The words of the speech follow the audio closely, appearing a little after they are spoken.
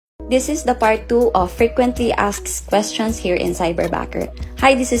This is the part 2 of frequently asked questions here in Cyberbacker.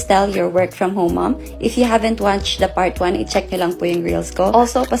 Hi, this is Tel, your work from home mom. If you haven't watched the part 1, i-check nyo lang po yung reels ko.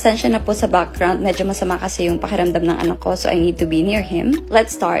 Also, pasensya na po sa background. Medyo masama kasi yung pakiramdam ng anak ko, so I need to be near him.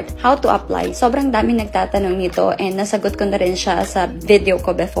 Let's start. How to apply? Sobrang dami nagtatanong nito and nasagot ko na rin siya sa video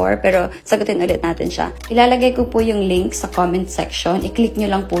ko before, pero sagutin ulit natin siya. Ilalagay ko po yung link sa comment section. I-click nyo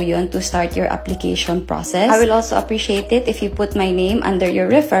lang po yun to start your application process. I will also appreciate it if you put my name under your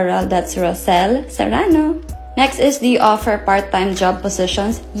referral. That's Rosel Serrano. Next is, do you offer part-time job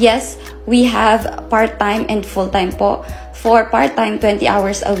positions? Yes, we have part-time and full-time po. For part-time, 20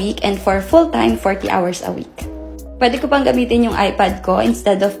 hours a week, and for full-time, 40 hours a week. Pwede ko pang gamitin yung iPad ko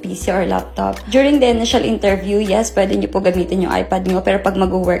instead of PC or laptop. During the initial interview, yes, pwede nyo po gamitin yung iPad nyo, pero pag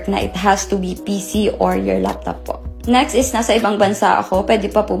mag-work na, it has to be PC or your laptop po. Next is, nasa ibang bansa ako,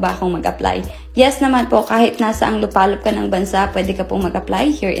 pwede pa po ba akong mag-apply? Yes naman po, kahit nasa ang lupalop ka ng bansa, pwede ka pong mag-apply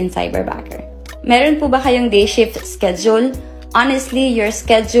here in Cyberbacker. Meron po ba kayong day shift schedule? Honestly, your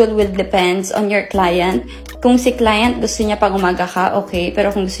schedule will depends on your client. Kung si client gusto niya pang umaga ka, okay. Pero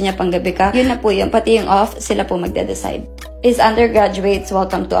kung gusto niya pang gabi ka, yun na po yun. Pati yung off, sila po magde-decide. Is undergraduates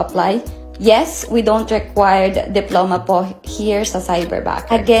welcome to apply? Yes, we don't require diploma po here sa Cyberbacker.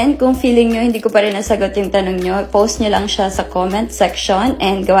 Again, kung feeling nyo hindi ko pa rin nasagot yung tanong nyo, post nyo lang siya sa comment section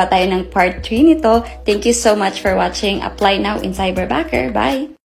and gawa tayo ng part 3 nito. Thank you so much for watching. Apply now in Cyberbacker. Bye!